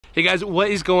Hey guys, what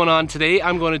is going on? Today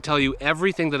I'm going to tell you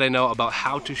everything that I know about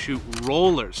how to shoot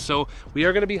rollers. So we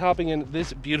are going to be hopping in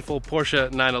this beautiful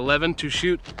Porsche 911 to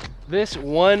shoot this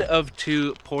one of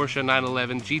two Porsche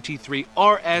 911 GT3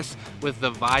 RS with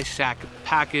the Visac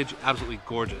package. Absolutely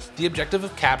gorgeous. The objective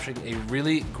of capturing a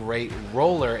really great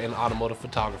roller in automotive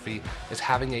photography is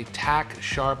having a tack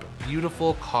sharp,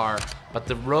 beautiful car, but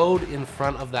the road in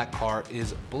front of that car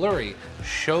is blurry,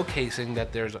 showcasing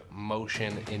that there's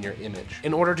motion in your image.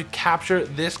 In order to capture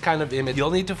this kind of image,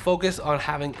 you'll need to focus on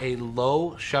having a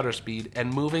low shutter speed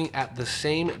and moving at the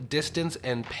same distance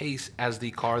and pace as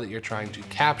the car that you're trying to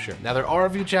capture. Now, there are a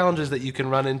few challenges that you can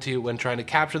run into when trying to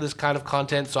capture this kind of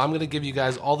content, so I'm gonna give you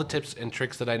guys all the tips and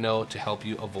tricks that I know to help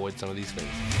you avoid some of these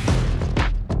things.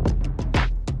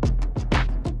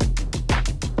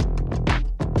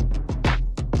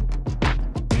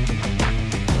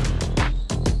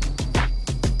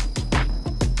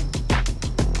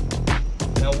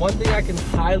 One thing I can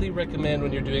highly recommend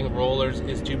when you're doing rollers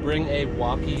is to bring a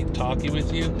walkie-talkie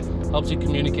with you. Helps you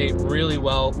communicate really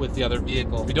well with the other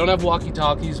vehicle. If you don't have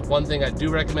walkie-talkies, one thing I do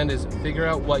recommend is figure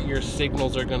out what your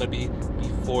signals are gonna be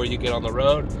before you get on the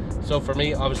road. So for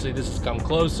me, obviously this is come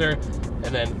closer,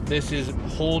 and then this is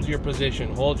hold your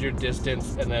position, hold your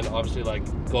distance, and then obviously like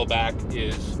go back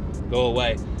is go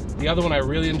away. The other one I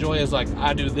really enjoy is like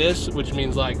I do this, which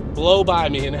means like blow by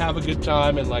me and have a good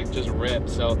time and like just rip.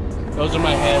 So those are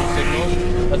my hand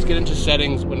signals. Let's get into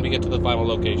settings when we get to the final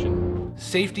location.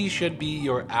 Safety should be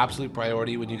your absolute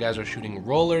priority when you guys are shooting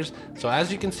rollers. So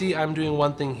as you can see, I'm doing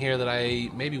one thing here that I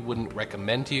maybe wouldn't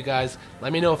recommend to you guys.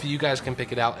 Let me know if you guys can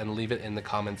pick it out and leave it in the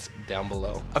comments down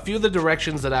below. A few of the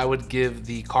directions that I would give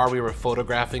the car we were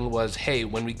photographing was, hey,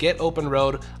 when we get open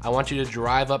road, I want you to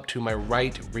drive up to my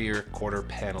right rear quarter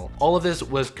panel. All of this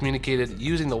was communicated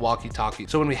using the walkie-talkie.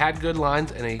 So when we had good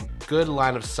lines and a good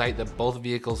line of sight that both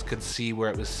vehicles could see where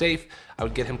it was safe, I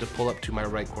would get him to pull up to my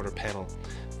right quarter panel.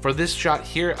 For this shot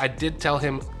here, I did tell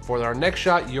him for our next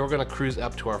shot, you're gonna cruise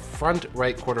up to our front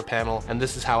right quarter panel, and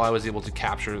this is how I was able to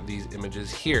capture these images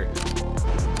here.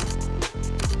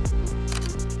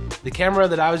 The camera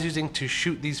that I was using to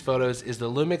shoot these photos is the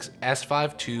Lumix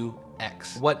S5 II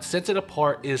X. What sets it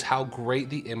apart is how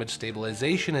great the image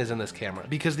stabilization is in this camera.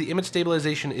 Because the image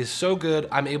stabilization is so good,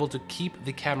 I'm able to keep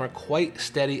the camera quite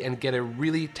steady and get a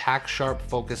really tack sharp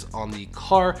focus on the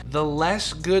car. The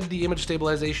less good the image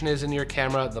stabilization is in your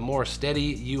camera, the more steady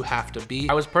you have to be.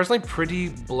 I was personally pretty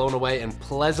blown away and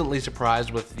pleasantly surprised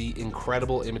with the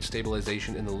incredible image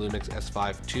stabilization in the Lumix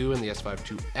S5 II and the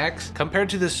S5 II X. Compared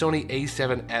to the Sony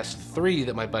a7S III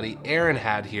that my buddy Aaron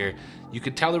had here, you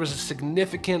could tell there was a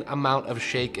significant amount of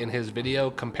shake in his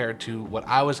video compared to what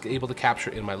I was able to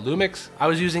capture in my Lumix. I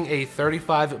was using a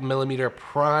 35mm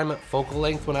prime focal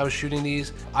length when I was shooting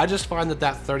these. I just find that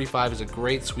that 35 is a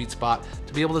great sweet spot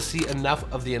to be able to see enough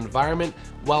of the environment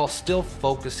while still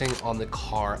focusing on the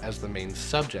car as the main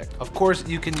subject. Of course,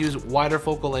 you can use wider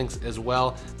focal lengths as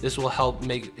well. This will help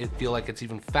make it feel like it's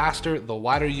even faster. The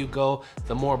wider you go,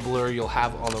 the more blur you'll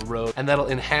have on the road, and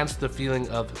that'll enhance the feeling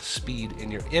of speed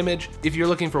in your image. If you're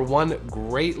looking for one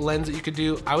great lens that you could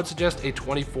do, I would suggest a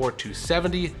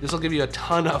 24-70. This will give you a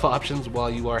ton of options while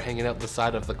you are hanging out the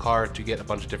side of the car to get a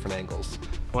bunch of different angles.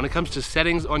 When it comes to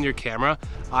settings on your camera,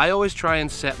 I always try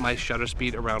and set my shutter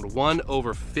speed around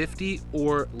 1/50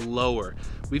 or lower.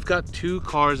 We've got two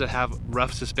cars that have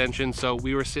rough suspension, so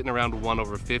we were sitting around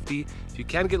 1/50. If you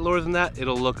can get lower than that,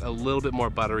 it'll look a little bit more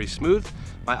buttery smooth.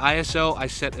 My ISO I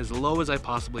set as low as I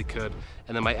possibly could,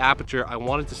 and then my aperture I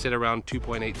wanted to sit around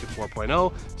 2.8 to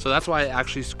 4.0, so that's why I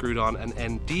actually screwed on an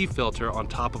ND filter on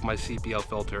top of my CPL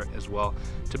filter as well,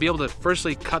 to be able to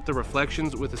firstly cut the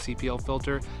reflections with a CPL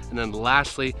filter, and then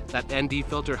lastly that ND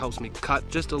filter helps me cut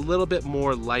just a little bit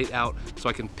more light out so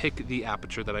I can pick the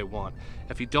aperture that I want.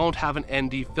 If you don't have an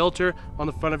ND filter on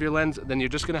the front of your lens, then you're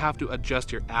just gonna have to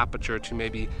adjust your aperture to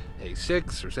maybe a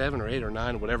 6 or 7 or 8 or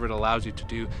 9, whatever it allows you to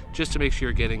do, just to make sure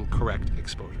you're getting correct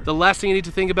exposure. The last thing you need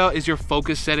to think about is your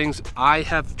focus settings. I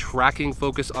have tracking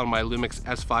focus on my Lumix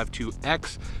S5 II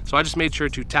X, so I just made sure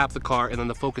to tap the car and then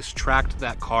the focus tracked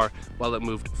that car while it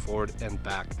moved forward and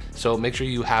back. So make sure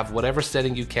you have whatever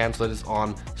setting you can so that it's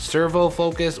on servo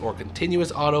focus or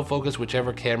continuous autofocus,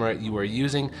 whichever camera you are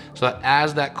using, so that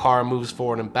as that car moves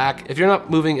forward and back, if you're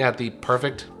not moving at the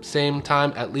perfect same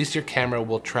time, at least your camera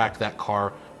will track that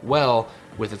car well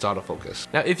with its autofocus.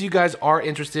 Now, if you guys are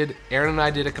interested, Aaron and I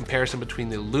did a comparison between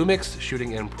the Lumix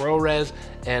shooting in ProRes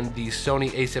and the Sony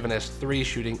a7S III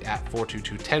shooting at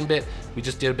 422 10-bit. We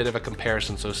just did a bit of a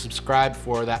comparison, so subscribe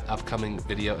for that upcoming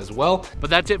video as well.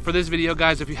 But that's it for this video,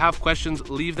 guys. If you have questions,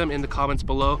 leave them in the comments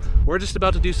below. We're just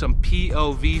about to do some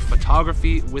POV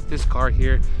photography with this car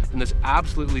here in this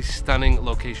absolutely stunning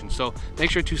location. So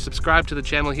make sure to subscribe to the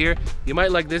channel here. You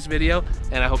might like this video,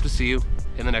 and I hope to see you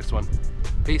in the next one.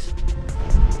 Peace.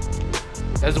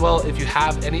 As well, if you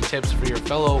have any tips for your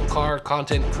fellow car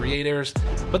content creators,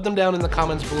 put them down in the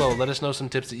comments below. Let us know some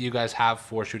tips that you guys have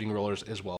for shooting rollers as well.